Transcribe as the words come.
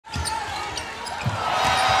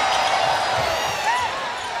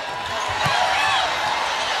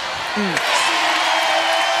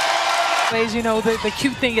You know, the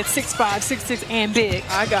cute thing at 6'5", 6'6", and big.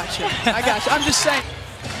 I got you. I got you. I'm just saying.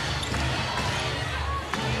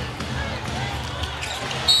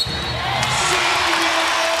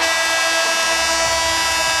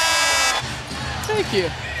 Thank you.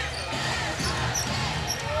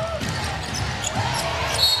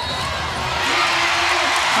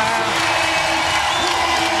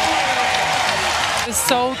 It's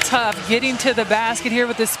so tough getting to the basket here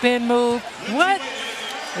with the spin move. What?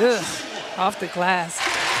 Ugh, off the glass.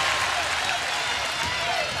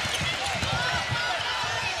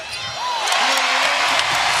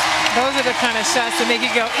 Those are the kind of shots that make you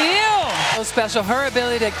go, ew! So special, her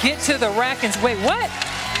ability to get to the rack and wait, what?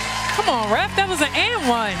 Come on, ref, that was an and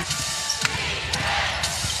one.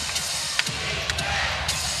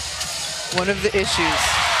 One of the issues.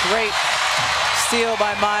 Great steal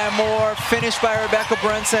by Maya Moore, finished by Rebecca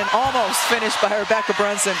Brunson, almost finished by Rebecca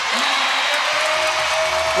Brunson.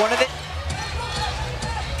 One of the...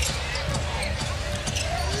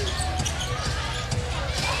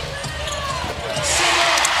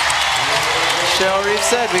 Cheryl Reeves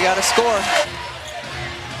said, we got to score.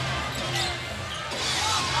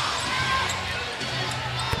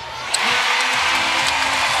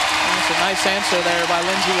 That's a nice answer there by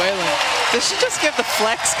Lindsay Whalen. Did she just give the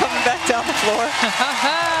flex coming back down the floor?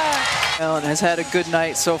 Ellen has had a good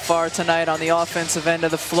night so far tonight on the offensive end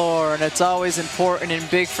of the floor, and it's always important and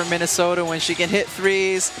big for Minnesota when she can hit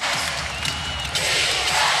threes.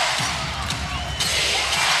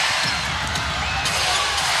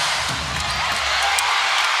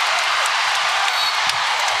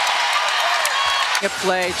 A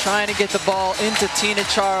play, trying to get the ball into Tina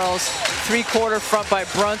Charles. Three-quarter front by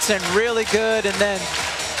Brunson, really good, and then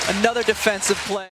another defensive play.